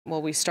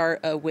Well, we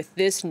start with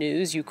this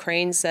news.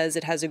 Ukraine says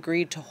it has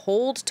agreed to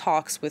hold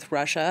talks with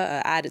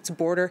Russia at its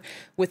border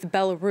with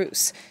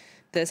Belarus.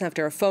 This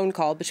after a phone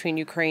call between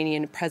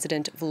Ukrainian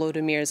President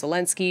Volodymyr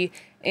Zelensky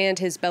and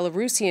his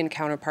Belarusian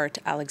counterpart,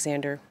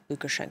 Alexander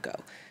Lukashenko.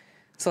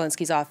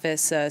 Zelensky's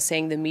office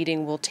saying the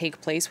meeting will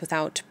take place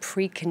without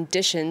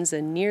preconditions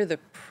near the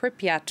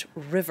Pripyat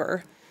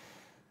River.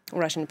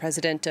 Russian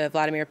President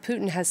Vladimir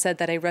Putin has said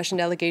that a Russian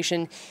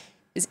delegation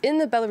is in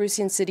the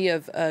Belarusian city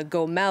of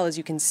Gomel, as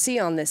you can see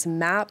on this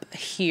map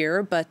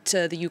here. But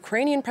the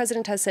Ukrainian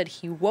president has said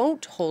he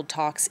won't hold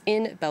talks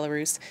in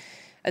Belarus,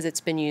 as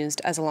it's been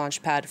used as a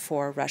launch pad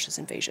for Russia's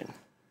invasion.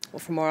 Well,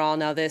 for more on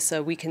now this,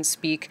 we can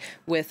speak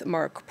with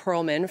Marc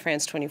Perelman.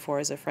 France 24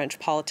 is a French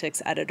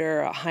politics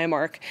editor. Hi,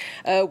 Marc.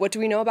 What do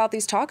we know about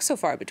these talks so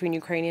far between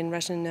Ukrainian and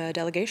Russian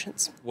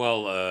delegations?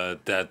 Well,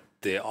 that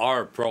they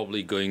are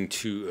probably going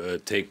to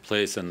take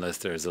place unless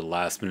there's a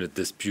last-minute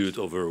dispute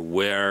over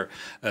where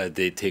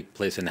they take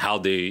place and how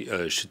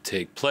they should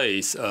take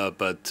place.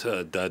 But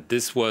that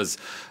this was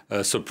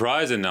a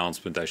surprise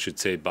announcement, I should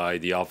say, by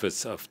the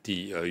office of the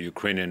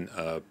Ukrainian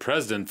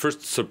president.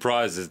 First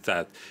surprise is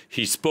that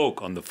he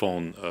spoke on the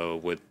phone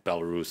with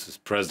Belarus's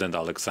president,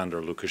 Alexander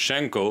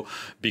Lukashenko,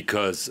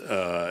 because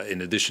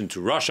in addition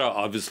to Russia,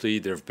 obviously,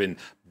 there have been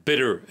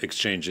bitter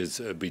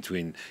exchanges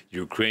between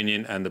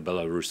Ukrainian and the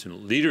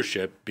Belarusian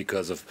leadership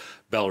because of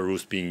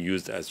Belarus being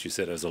used, as you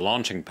said, as a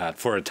launching pad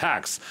for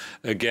attacks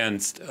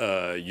against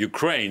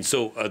Ukraine.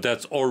 So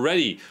that's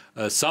already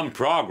some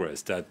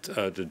progress that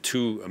the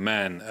two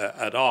men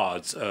at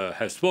odds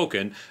have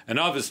spoken. And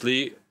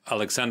obviously,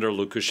 Alexander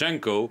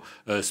Lukashenko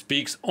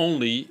speaks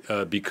only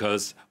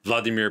because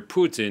Vladimir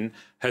Putin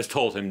has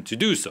told him to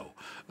do so.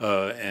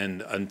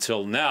 And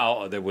until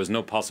now, there was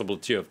no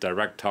possibility of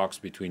direct talks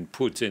between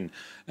Putin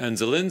and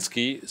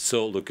Zelensky.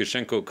 So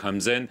Lukashenko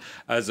comes in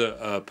as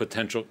a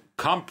potential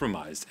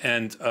compromise.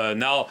 And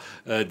now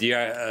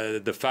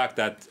the fact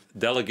that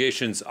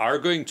delegations are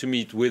going to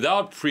meet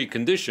without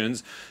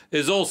preconditions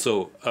is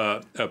also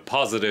a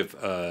positive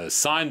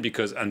sign,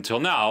 because until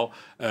now,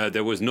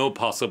 there was no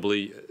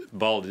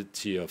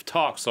possibility of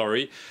talks,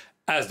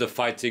 as the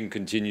fighting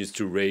continues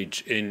to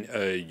rage in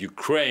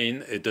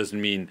Ukraine. It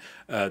doesn't mean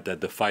that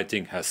the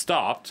fighting has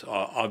stopped,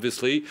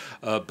 obviously,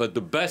 but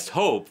the best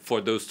hope for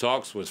those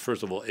talks was,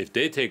 first of all, if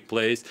they take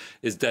place,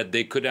 is that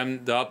they could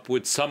end up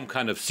with some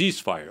kind of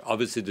ceasefire.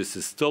 Obviously, this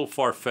is still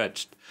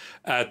far-fetched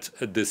at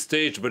this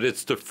stage, but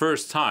it's the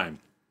first time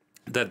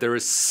that there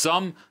is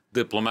some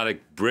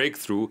diplomatic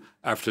breakthrough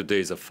after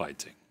days of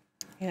fighting.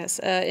 Yes,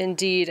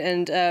 indeed.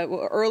 And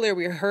earlier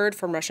we heard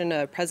from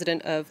Russian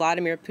President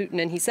Vladimir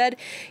Putin, and he said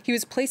he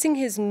was placing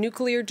his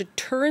nuclear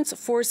deterrence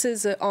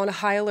forces on a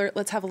high alert.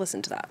 Let's have a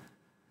listen to that.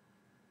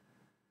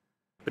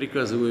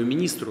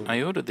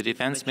 I ordered the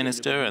defense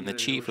minister and the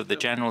chief of the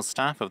general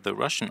staff of the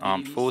Russian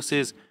armed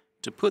forces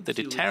to put the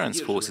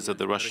deterrence forces of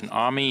the Russian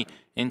army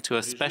into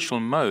a special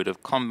mode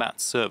of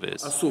combat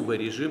service.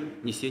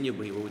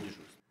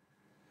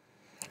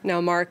 Now,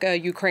 Marc,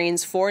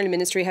 Ukraine's foreign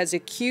ministry has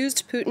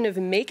accused Putin of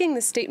making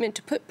the statement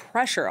to put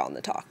pressure on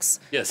the talks.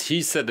 Yes,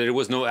 he said that it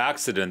was no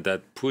accident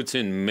that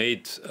Putin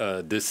made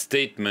this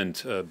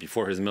statement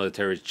before his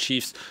military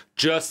chiefs,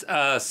 just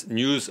as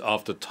news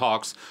of the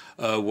talks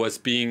was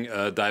being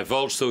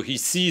divulged. So he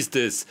sees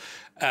this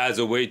as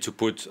a way to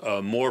put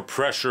more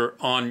pressure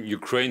on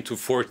Ukraine to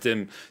force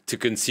them to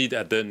concede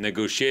at the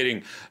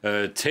negotiating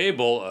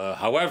table.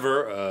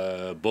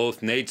 However,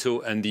 both NATO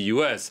and the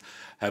US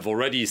have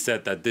already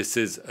said that this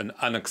is an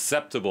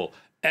unacceptable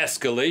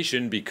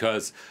escalation,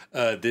 because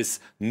this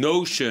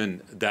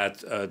notion that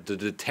the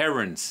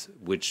deterrence,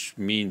 which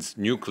means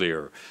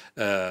nuclear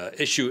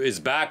issue, is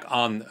back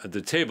on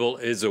the table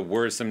is a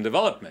worrisome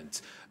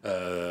development.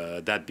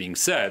 That being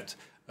said,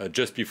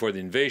 just before the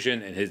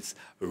invasion, in his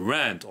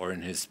rant or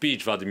in his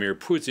speech, Vladimir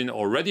Putin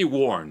already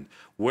warned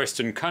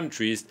Western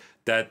countries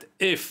that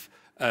if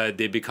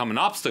they become an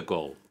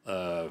obstacle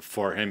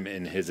for him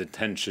in his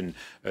intention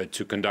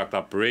to conduct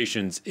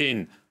operations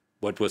in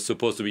what was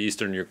supposed to be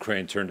eastern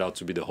Ukraine, turned out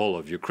to be the whole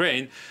of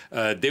Ukraine,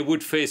 they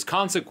would face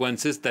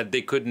consequences that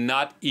they could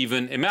not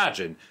even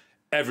imagine.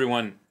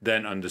 Everyone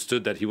then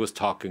understood that he was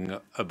talking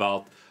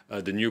about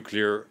the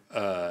nuclear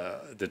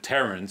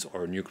deterrence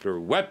or nuclear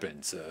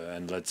weapons.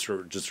 And let's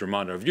just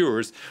remind our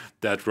viewers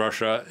that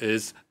Russia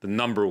is the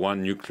 #1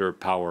 nuclear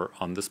power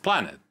on this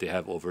planet. They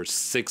have over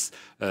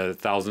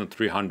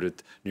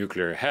 6,300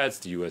 nuclear heads.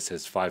 The US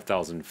has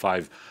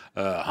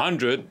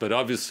 5,500. But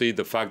obviously,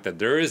 the fact that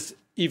there is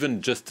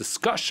even just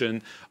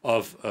discussion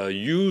of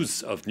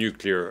use of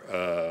nuclear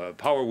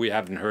power, we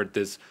haven't heard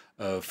this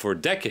for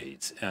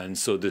decades. And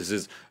so this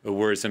is a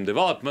worrisome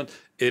development.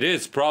 It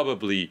is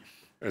probably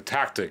a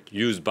tactic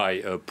used by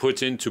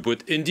Putin to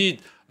put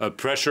indeed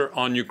pressure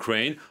on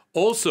Ukraine,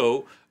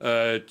 also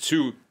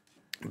to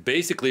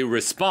basically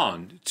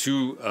respond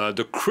to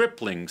the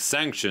crippling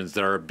sanctions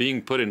that are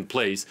being put in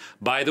place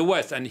by the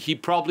West. And he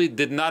probably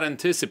did not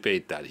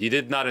anticipate that. He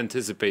did not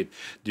anticipate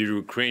the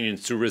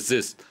Ukrainians to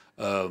resist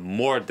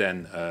more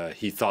than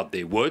he thought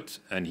they would.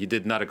 And he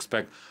did not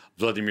expect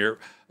Vladimir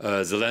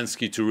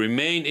Zelensky to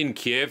remain in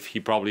Kyiv. He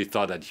probably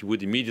thought that he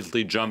would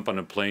immediately jump on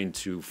a plane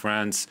to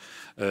France,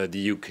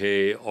 the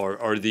UK,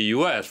 or the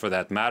US for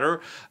that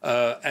matter.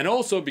 And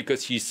also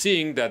because he's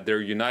seeing that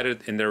they're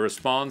united in their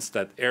response,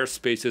 that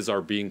airspaces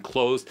are being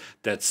closed,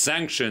 that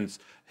sanctions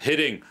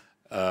hitting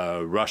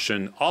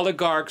Russian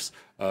oligarchs,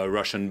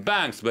 Russian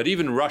banks, but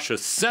even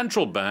Russia's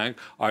central bank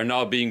are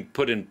now being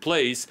put in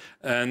place.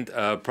 And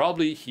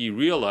probably he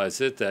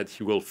realizes that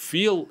he will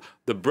feel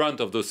the brunt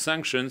of those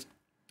sanctions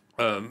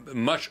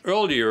much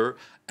earlier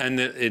and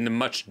in a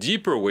much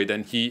deeper way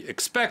than he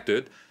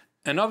expected.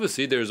 And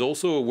obviously, there's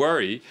also a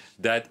worry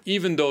that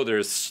even though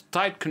there's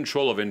tight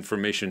control of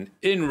information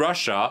in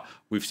Russia,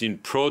 we've seen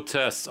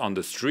protests on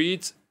the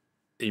streets,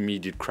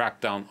 immediate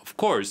crackdown, of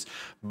course,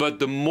 but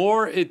the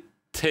more it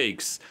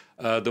takes,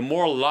 the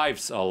more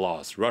lives are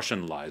lost,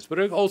 Russian lives,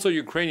 but also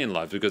Ukrainian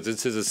lives, because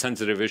this is a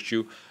sensitive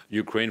issue,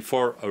 Ukraine,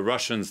 for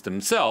Russians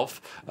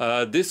themselves.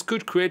 This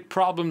could create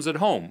problems at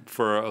home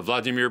for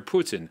Vladimir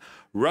Putin.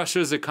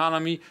 Russia's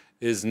economy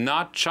is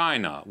not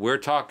China. We're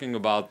talking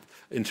about,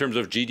 in terms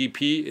of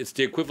GDP, it's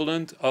the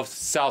equivalent of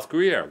South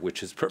Korea,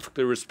 which is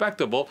perfectly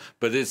respectable,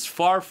 but it's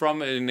far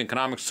from an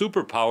economic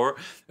superpower.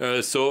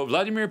 So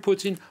Vladimir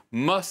Putin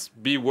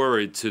must be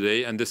worried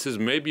today, and this is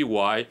maybe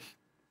why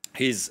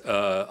he's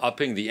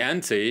upping the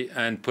ante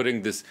and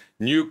putting this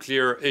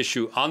nuclear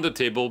issue on the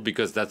table,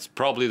 because that's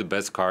probably the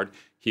best card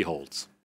he holds.